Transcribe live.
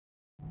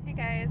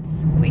Hey guys,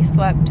 we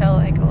slept till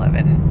like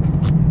 11.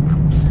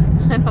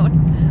 I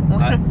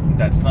don't.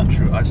 That's not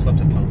true. I slept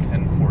until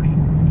 10:40.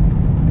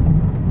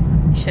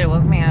 You should have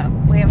woke me up.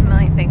 We have a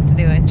million things to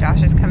do, and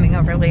Josh is coming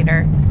over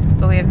later.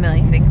 But we have a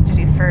million things to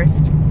do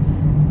first.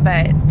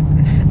 But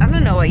I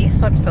don't know why you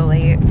slept so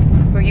late.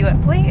 Were you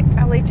up late?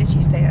 How late did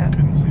you stay up?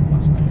 Couldn't sleep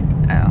last night.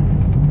 Oh.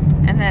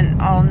 And then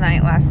all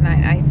night last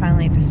night, I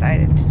finally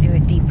decided to do a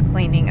deep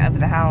cleaning of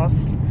the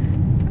house.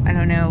 I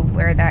don't know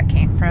where that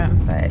came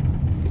from, but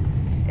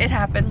it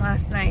happened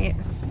last night.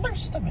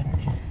 Burst of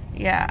energy.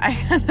 Yeah, I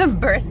had a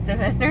burst of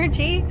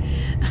energy.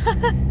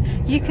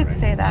 You could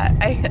say that.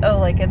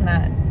 Like in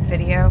that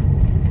video.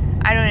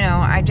 I don't know.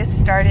 I just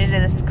started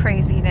this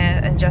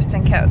craziness, and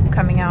Justin kept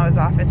coming out of his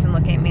office and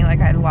looking at me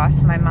like I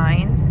lost my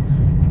mind.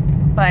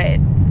 But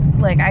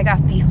like I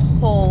got the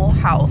whole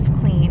house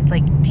cleaned,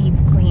 like deep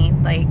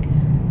cleaned, like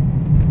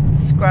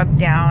scrubbed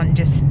down.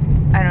 Just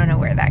I don't know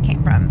where that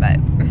came from, but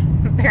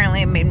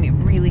apparently it made me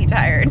really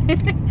tired.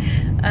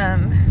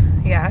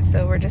 Yeah,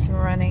 so we're just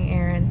running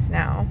errands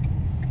now.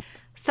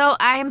 So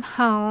I'm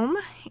home,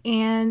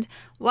 and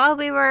while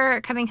we were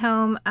coming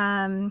home,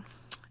 I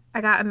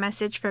got a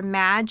message from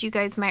Madge. You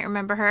guys might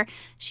remember her.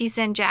 She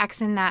sent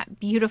Jackson that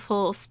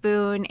beautiful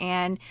spoon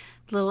and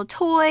little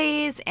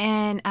toys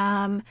and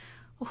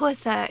what was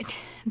that?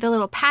 The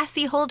little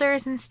passy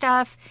holders and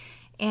stuff.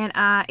 And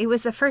it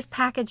was the first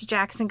package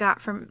Jackson got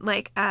from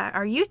like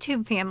our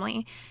YouTube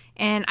family.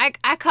 And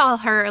I call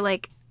her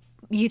like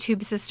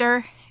YouTube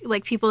sister,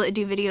 like people that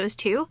do videos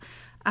too.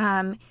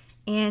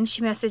 And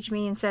she messaged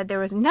me and said there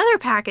was another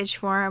package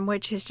for him,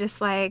 which is just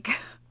like,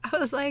 I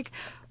was like,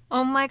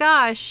 oh my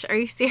gosh, are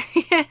you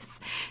serious?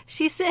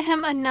 She sent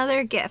him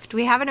another gift.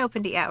 We haven't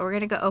opened it yet. We're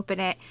going to go open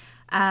it.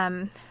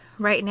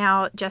 Right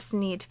now,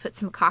 Justin needed to put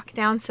some caulk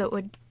down so it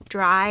would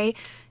dry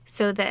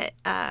so that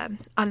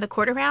on the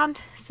quarter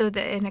round, so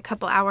that in a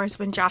couple hours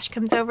when Josh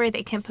comes over,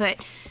 they can put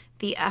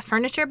the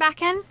furniture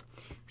back in.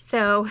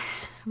 So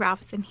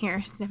Ralph's in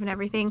here sniffing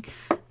everything.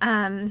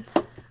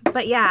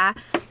 But yeah,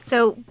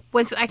 so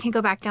once I can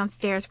go back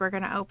downstairs, we're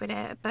going to open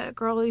it. But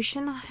girl, you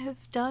shouldn't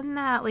have done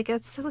that. Like,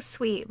 that's so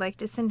sweet. Like,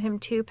 to send him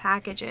 2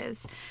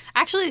 packages.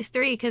 Actually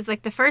 3, because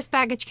like the first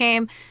package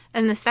came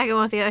and the second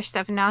one with the other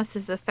stuff. And now this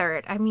is the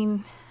third. I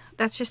mean,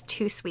 that's just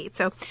too sweet.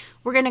 So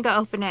we're going to go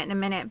open it in a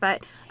minute.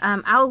 But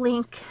I'll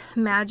link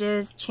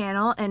Madge's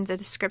channel in the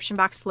description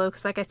box below.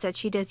 Because like I said,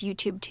 she does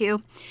YouTube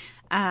too.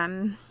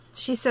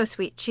 She's so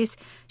sweet. She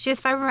has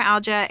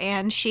fibromyalgia,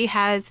 and she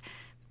has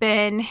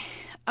been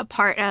a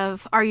part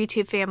of our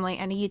YouTube family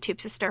and a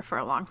YouTube sister for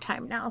a long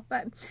time now.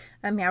 But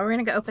yeah, we're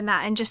gonna go open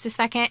that in just a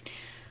second.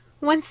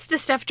 Once the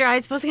stuff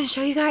dries, I was gonna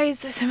show you guys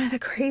some of the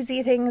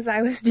crazy things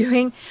I was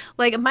doing.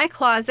 Like my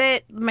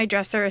closet, my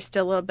dresser is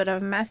still a little bit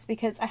of a mess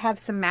because I have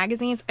some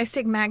magazines. I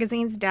stick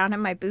magazines down in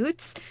my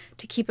boots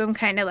to keep them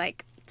kind of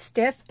like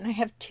stiff. And I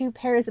have 2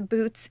 pairs of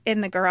boots in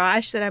the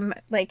garage that I'm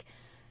like,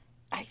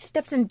 I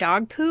stepped in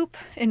dog poop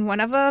in one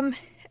of them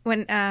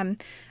when I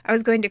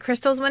was going to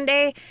Crystal's one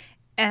day.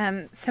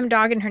 Some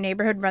dog in her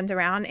neighborhood runs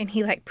around, and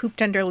he like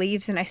pooped under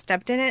leaves, and I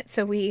stepped in it.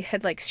 So we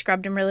had like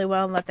scrubbed them really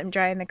well and let them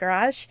dry in the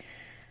garage.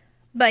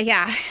 But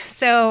yeah,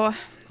 so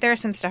there's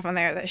some stuff on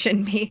there that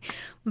shouldn't be.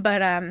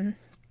 But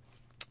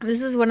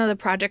this is one of the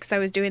projects I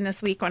was doing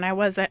this week when I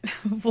wasn't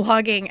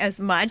vlogging as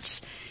much.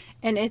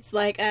 And it's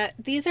like,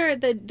 these are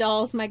the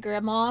dolls my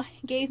grandma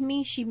gave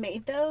me. She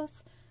made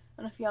those.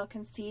 I don't know if y'all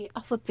can see.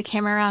 I'll flip the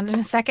camera around in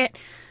a second.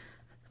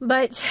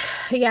 But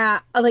yeah,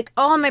 like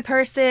all my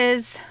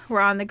purses were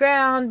on the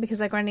ground because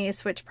like when I need to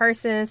switch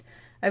purses,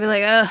 I'd be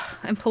like, ugh,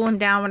 and pull them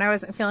down when I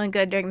wasn't feeling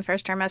good during the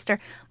first trimester.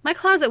 My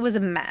closet was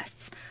a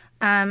mess.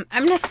 I'm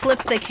going to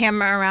flip the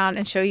camera around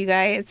and show you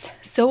guys.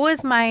 So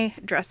was my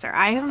dresser.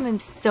 I am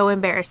so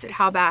embarrassed at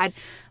how bad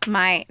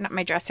my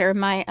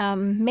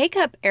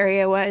makeup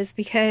area was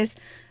because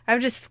I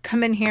would just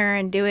come in here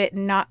and do it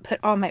and not put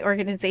all my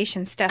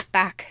organization stuff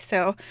back.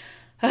 So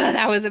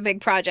that was a big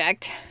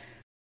project.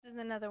 This is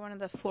another one of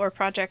the floor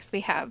projects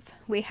we have.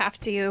 We have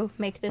to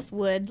make this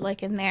wood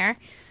like in there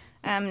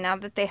now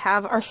that they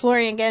have our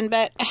flooring again,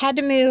 but I had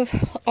to move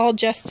all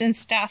Justin's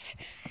stuff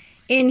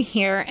in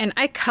here, and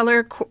I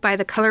color by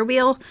the color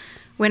wheel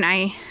when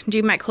I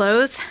do my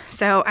clothes,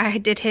 so I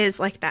did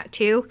his like that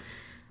too,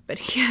 but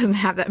he doesn't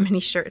have that many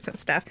shirts and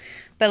stuff.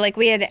 But like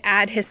we had to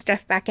add his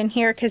stuff back in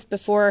here because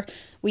before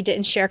we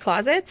didn't share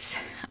closets,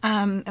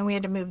 and we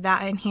had to move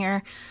that in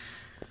here.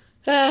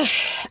 I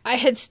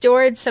had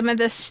stored some of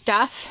this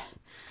stuff,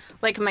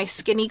 like my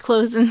skinny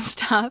clothes and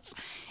stuff,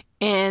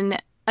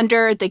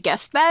 under the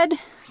guest bed.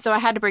 So I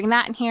had to bring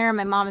that in here.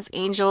 My mom's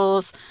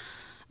angels,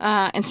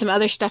 and some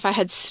other stuff I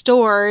had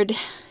stored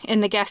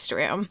in the guest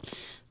room.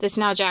 This is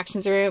now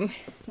Jackson's room.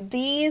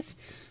 These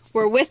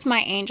were with my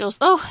angels.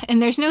 Oh,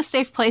 and there's no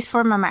safe place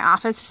for them in my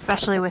office,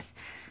 especially with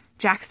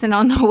Jackson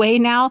on the way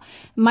now.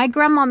 My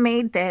grandma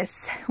made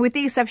this, with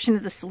the exception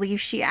of the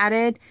sleeves she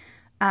added,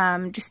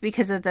 just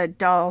because of the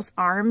doll's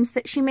arms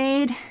that she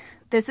made.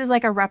 This is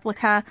like a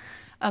replica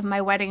of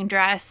my wedding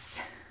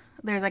dress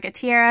There's like a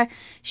tiara.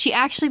 She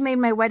actually made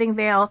my wedding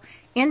veil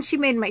and she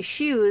made my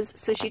shoes.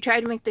 So she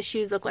tried to make the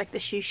shoes look like the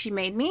shoes she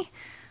made me.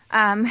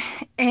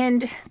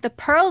 And the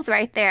pearls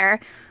right there,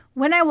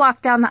 when I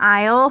walked down the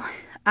aisle,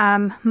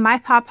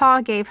 my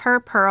papa gave her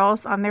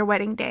pearls on their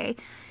wedding day.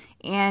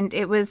 And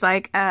it was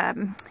like,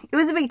 it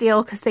was a big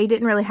deal because they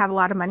didn't really have a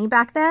lot of money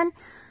back then.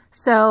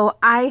 So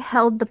I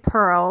held the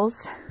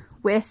pearls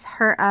with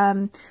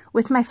her,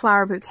 with my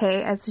flower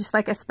bouquet as just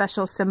like a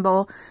special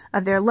symbol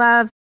of their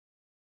love.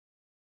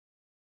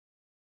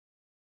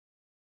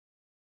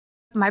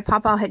 My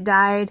papa had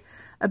died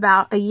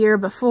about a year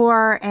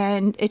before,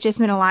 and it just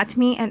meant a lot to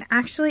me. And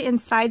actually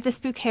inside this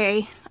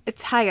bouquet,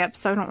 it's high up,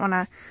 so I don't want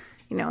to,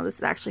 you know, this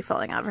is actually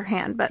falling out of her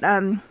hand. But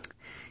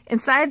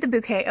inside the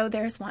bouquet, oh,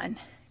 there's one.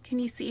 Can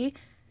you see?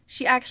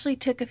 She actually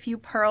took a few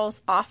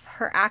pearls off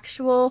her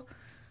actual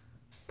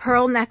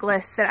pearl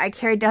necklace that I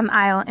carried down the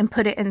aisle and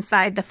put it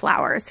inside the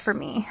flowers for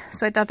me.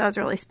 So I thought that was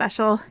really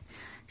special.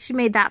 She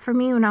made that for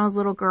me when I was a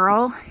little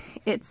girl.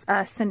 It's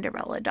a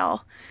Cinderella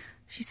doll.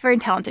 She's very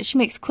talented. She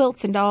makes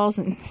quilts and dolls,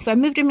 and so I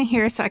moved them in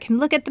here so I can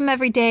look at them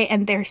every day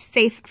and they're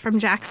safe from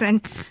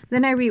Jackson.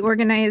 Then I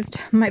reorganized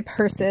my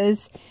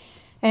purses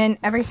and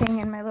everything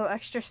in my little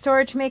extra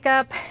storage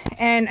makeup,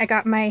 and I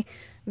got my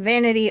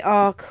vanity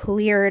all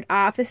cleared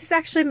off. This is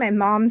actually my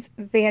mom's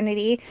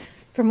vanity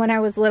from when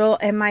I was little,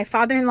 and my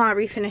father-in-law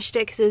refinished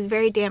it because it was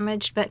very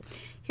damaged. But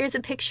here's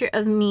a picture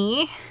of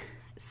me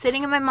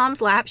sitting in my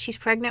mom's lap. She's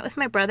pregnant with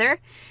my brother,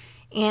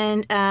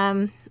 and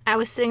I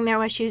was sitting there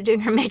while she was doing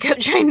her makeup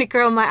trying to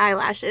curl my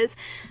eyelashes.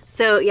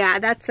 So yeah,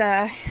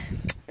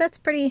 that's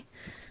pretty,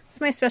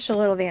 it's my special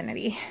little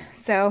vanity.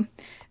 So,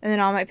 and then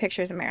all my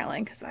pictures of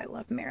Marilyn because I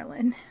love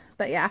Marilyn.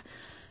 But yeah,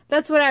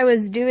 that's what I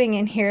was doing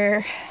in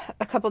here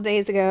a couple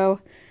days ago,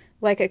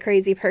 like a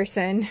crazy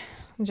person.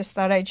 I just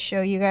thought I'd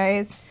show you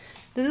guys.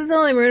 This is the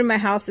only room in my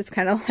house that's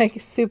kind of like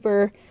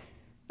super,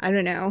 I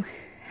don't know,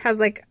 has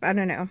like, I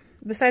don't know,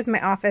 besides my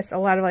office, a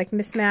lot of like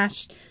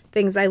mismatched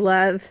things I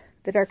love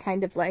that are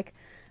kind of like,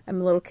 I'm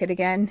a little kid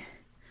again.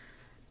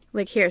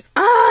 Like here's,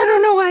 oh, I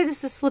don't know why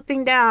this is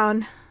slipping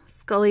down.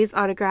 Scully's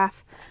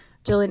autograph,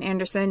 Gillian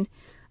Anderson,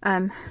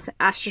 the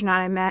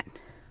astronaut I met.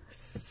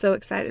 So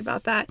excited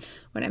about that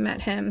when I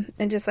met him.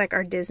 And just like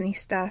our Disney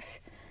stuff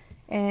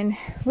and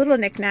little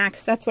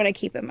knickknacks. That's what I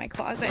keep in my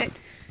closet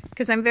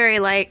because I'm very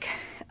like,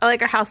 I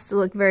like our house to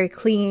look very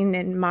clean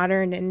and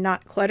modern and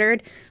not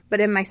cluttered.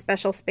 But in my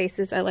special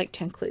spaces, I like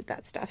to include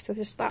that stuff. So I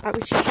just thought I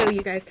would show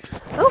you guys.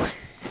 Oh,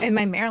 and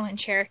my Marilyn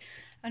chair.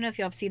 I don't know if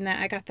y'all have seen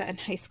that. I got that in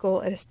high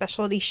school at a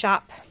specialty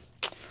shop.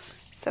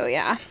 So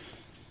yeah.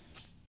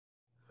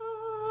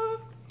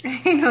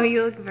 I know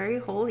you look very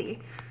holy.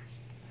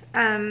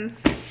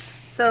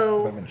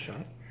 So I've been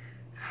shot.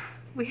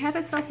 We had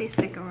a selfie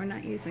stick and we're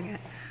not using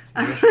it.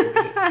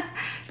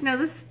 No,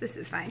 this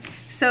is fine.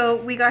 So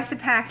we got the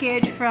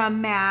package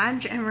from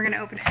Madge and we're gonna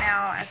open it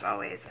now. As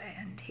always,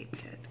 I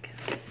untaped it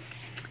because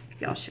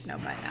y'all should know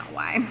by now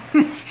why.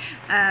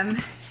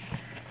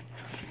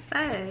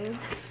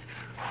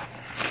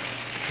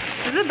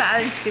 So is it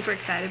bad? I'm super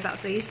excited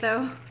about these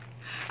though.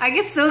 I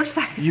get so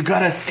excited. You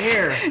got us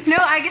air. No,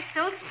 I get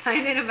so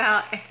excited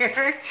about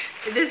air.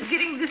 Just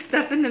getting this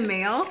stuff in the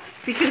mail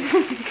because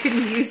I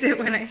couldn't use it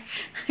when I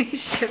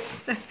ship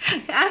stuff.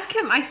 Ask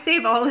him, I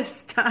save all this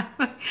stuff.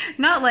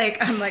 Not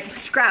like I'm like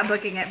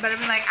scrapbooking it, but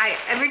I'm like,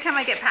 every time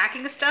I get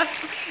packing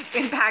stuff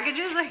in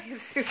packages, I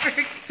get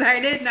super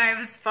excited and I have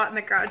a spot in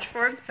the garage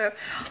for him. So,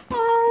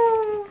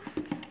 oh,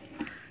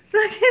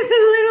 look at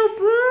the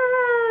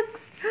little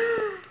books.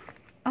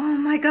 Oh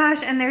my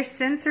gosh, and they're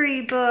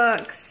sensory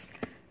books.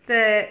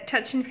 The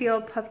touch and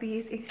feel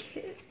puppies and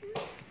kittens.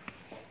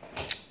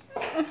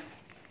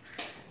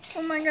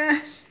 Oh my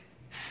gosh.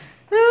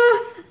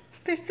 Oh,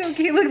 they're so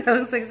cute. Look, that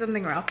looks like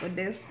something Ralph would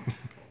do.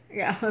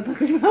 Yeah, that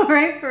looks about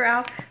right for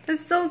Ralph.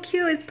 That's so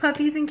cute. It's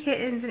puppies and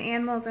kittens and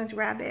animals and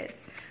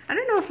rabbits. I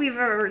don't know if we've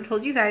ever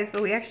told you guys,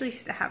 but we actually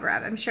used to have a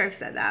rabbit. I'm sure I've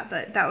said that,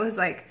 but that was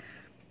like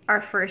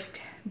our first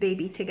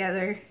baby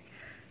together.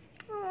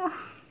 Oh,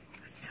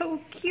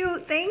 so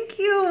cute. Thank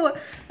you.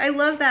 I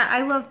love that.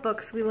 I love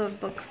books. We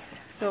love books.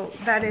 So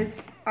that is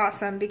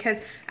awesome because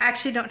I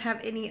actually don't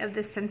have any of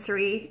the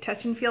sensory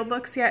touch and feel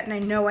books yet, and I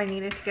know I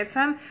needed to get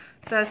some,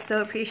 so that's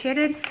so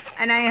appreciated.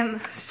 And I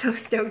am so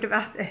stoked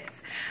about this.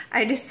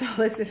 I just saw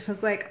this and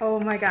was like,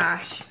 oh my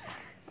gosh,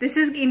 this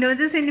is, you know,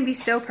 this is going to be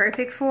so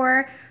perfect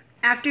for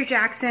after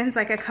Jackson's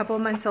like a couple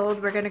months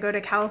old. We're going to go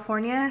to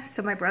California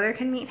so my brother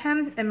can meet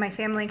him and my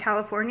family in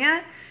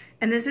California,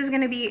 and this is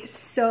going to be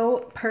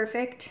so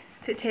perfect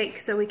to take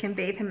so we can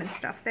bathe him and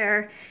stuff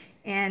there.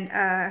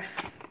 And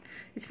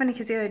it's funny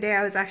because the other day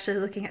I was actually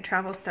looking at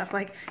travel stuff.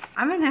 Like,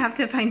 I'm going to have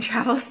to find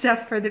travel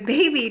stuff for the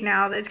baby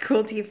now that's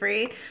cruelty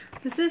free.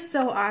 This is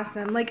so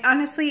awesome. Like,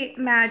 honestly,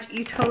 Madge,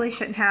 you totally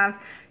shouldn't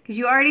have, because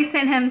you already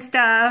sent him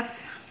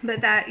stuff, but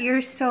that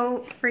you're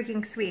so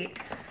freaking sweet.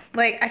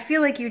 Like, I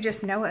feel like you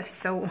just know us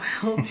so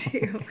well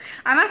too.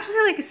 I'm actually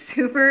like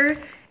super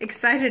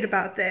excited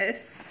about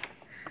this.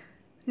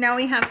 Now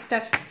we have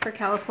stuff for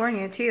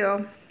California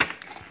too.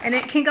 And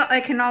it can go,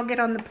 it can all get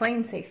on the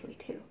plane safely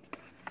too.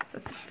 So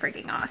it's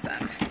freaking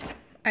awesome.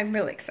 I'm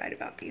really excited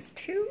about these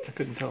too. I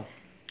couldn't tell.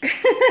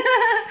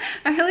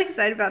 I'm really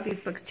excited about these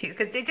books too,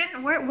 because they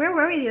didn't, where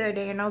were we the other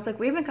day? And I was like,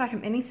 we haven't got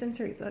him any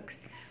sensory books.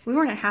 We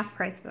weren't at Half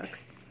Price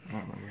Books. I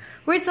don't remember.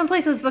 We're at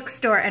someplace with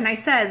bookstore, and I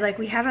said, like,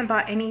 we haven't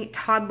bought any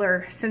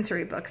toddler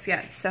sensory books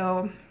yet,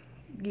 so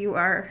you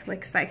are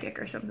like psychic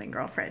or something,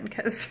 girlfriend,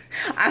 because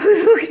I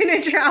was looking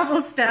at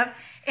travel stuff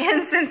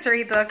and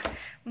sensory books.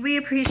 We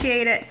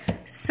appreciate it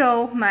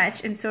so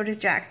much, and so does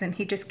Jackson.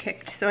 He just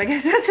kicked, so I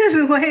guess that's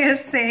his way of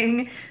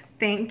saying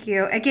thank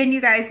you. Again, you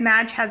guys,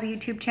 Madge has a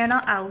YouTube channel.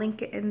 I'll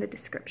link it in the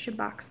description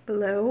box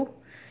below.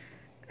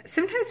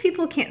 Sometimes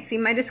people can't see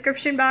my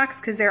description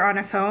box because they're on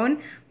a phone,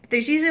 but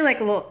there's usually like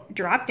a little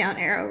drop down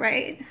arrow,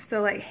 right?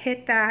 So like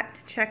hit that,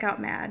 check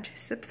out Madge,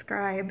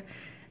 subscribe,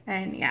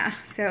 and yeah,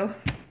 so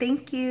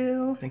thank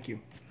you. Thank you.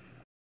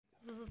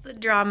 This is the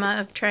drama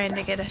of trying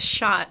to get a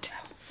shot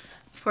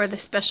for the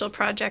special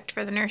project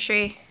for the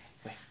nursery.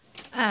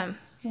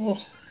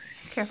 Oh,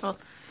 careful.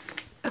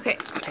 Okay.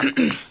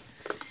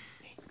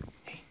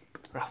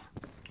 Ralph.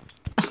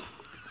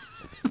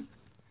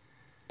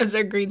 Is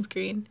there green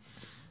screen?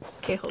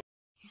 Okay, hold.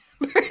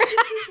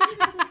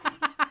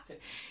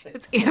 Sit.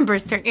 It's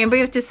Amber's turn. Amber,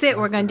 you have to sit.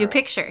 We're going to do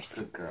pictures.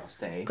 Good girl.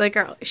 Stay. Good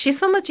girl. She's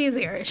so much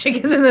easier. She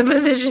gets in the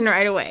position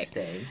right away.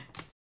 Stay.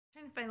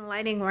 I'm trying to find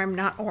lighting where I'm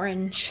not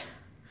orange.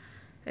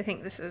 I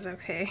think this is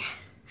okay.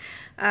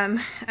 I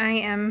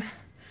am...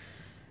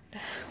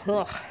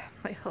 Ugh,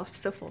 my lip's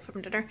so full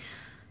from dinner.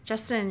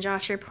 Justin and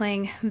Josh are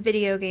playing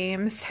video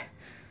games.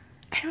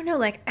 I don't know,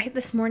 like,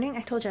 this morning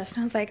I told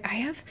Justin, I was like,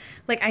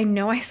 I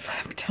know I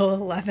slept till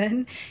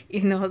 11,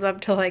 even though I was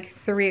up till like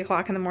 3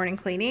 o'clock in the morning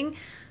cleaning,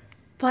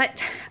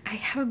 but I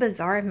have a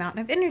bizarre amount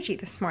of energy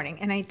this morning,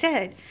 and I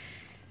did.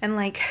 And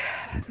like,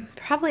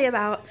 probably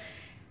about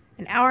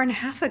an hour and a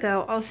half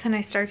ago, all of a sudden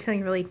I started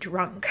feeling really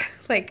drunk.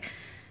 Like,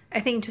 I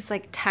think just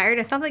like tired.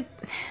 I thought like,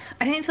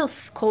 I didn't feel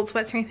cold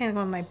sweats or anything, like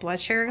when my blood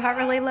sugar got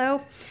really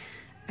low.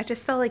 I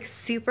just felt like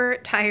super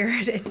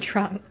tired and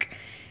drunk.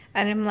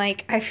 And I'm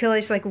like, I feel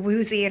just like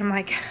woozy, and I'm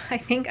like, I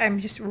think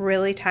I'm just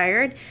really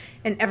tired,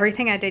 and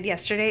everything I did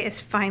yesterday is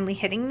finally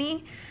hitting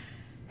me.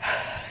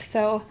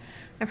 So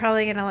I'm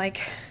probably gonna like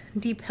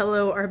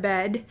de-pillow our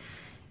bed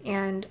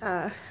and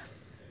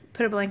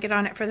put a blanket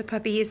on it for the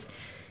puppies.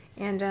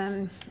 And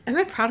I'm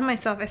really proud of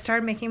myself. I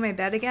started making my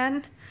bed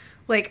again,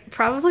 like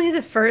probably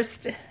the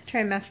first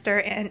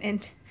trimester,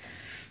 and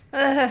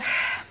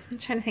I'm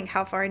trying to think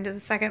how far into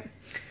the second.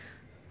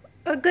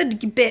 A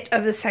good bit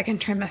of the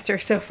second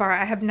trimester so far.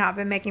 I have not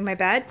been making my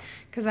bed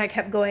because I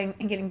kept going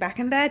and getting back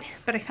in bed,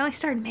 but I finally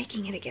started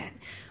making it again,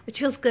 which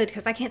feels good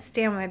because I can't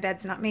stand when my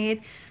bed's not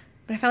made,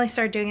 but I finally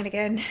started doing it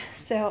again.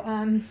 So,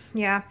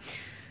 yeah.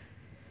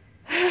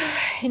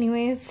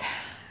 Anyways,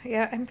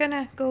 yeah, I'm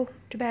gonna go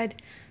to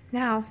bed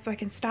now so I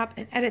can stop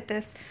and edit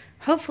this.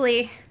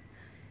 Hopefully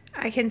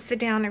I can sit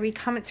down and read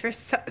comments for,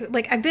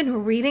 like, I've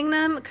been reading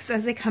them because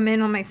as they come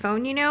in on my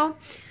phone, you know,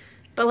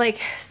 but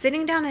like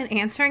sitting down and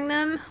answering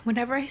them,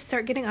 whenever I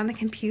start getting on the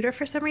computer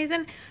for some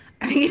reason,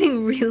 I'm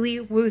getting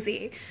really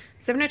woozy.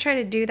 So I'm going to try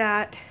to do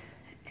that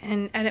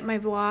and edit my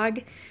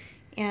vlog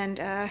and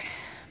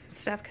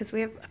stuff because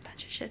we have a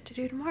bunch of shit to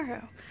do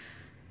tomorrow.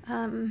 I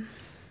don't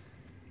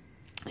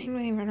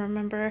even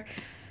remember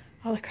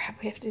all the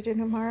crap we have to do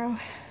tomorrow,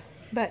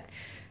 but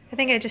I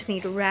think I just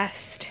need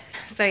rest.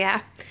 So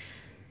yeah,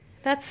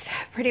 that's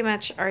pretty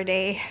much our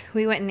day.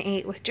 We went and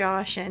ate with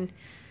Josh, and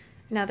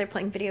now they're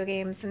playing video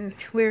games, and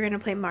we were going to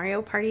play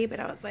Mario Party, but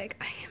I was like,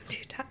 I am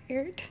too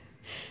tired.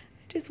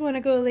 I just want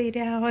to go lay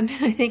down.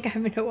 I think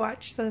I'm going to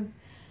watch some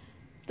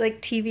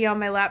like TV on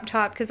my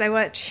laptop because I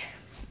watch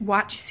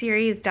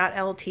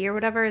watchseries.lt or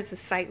whatever is the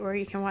site where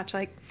you can watch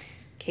like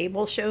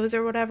cable shows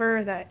or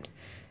whatever that,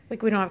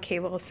 like, we don't have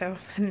cable, so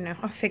I don't know.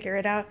 I'll figure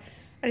it out.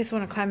 I just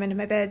want to climb into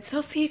my bed. So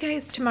I'll see you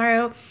guys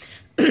tomorrow.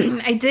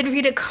 I did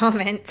read a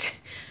comment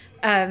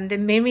that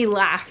made me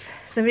laugh.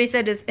 Somebody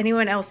said, does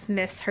anyone else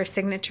miss her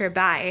signature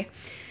bye?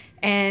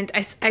 And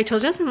I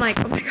told Justin, like,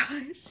 oh my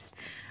gosh,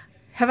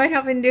 have I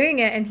not been doing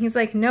it? And he's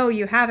like, no,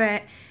 you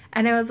haven't.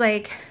 And I was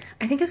like,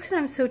 I think it's because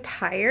I'm so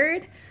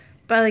tired.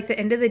 But like the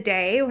end of the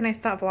day, when I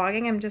stop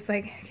vlogging, I'm just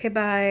like, okay,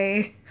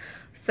 bye.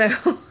 So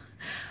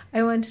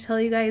I wanted to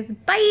tell you guys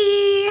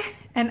bye,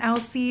 and I'll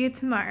see you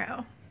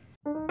tomorrow.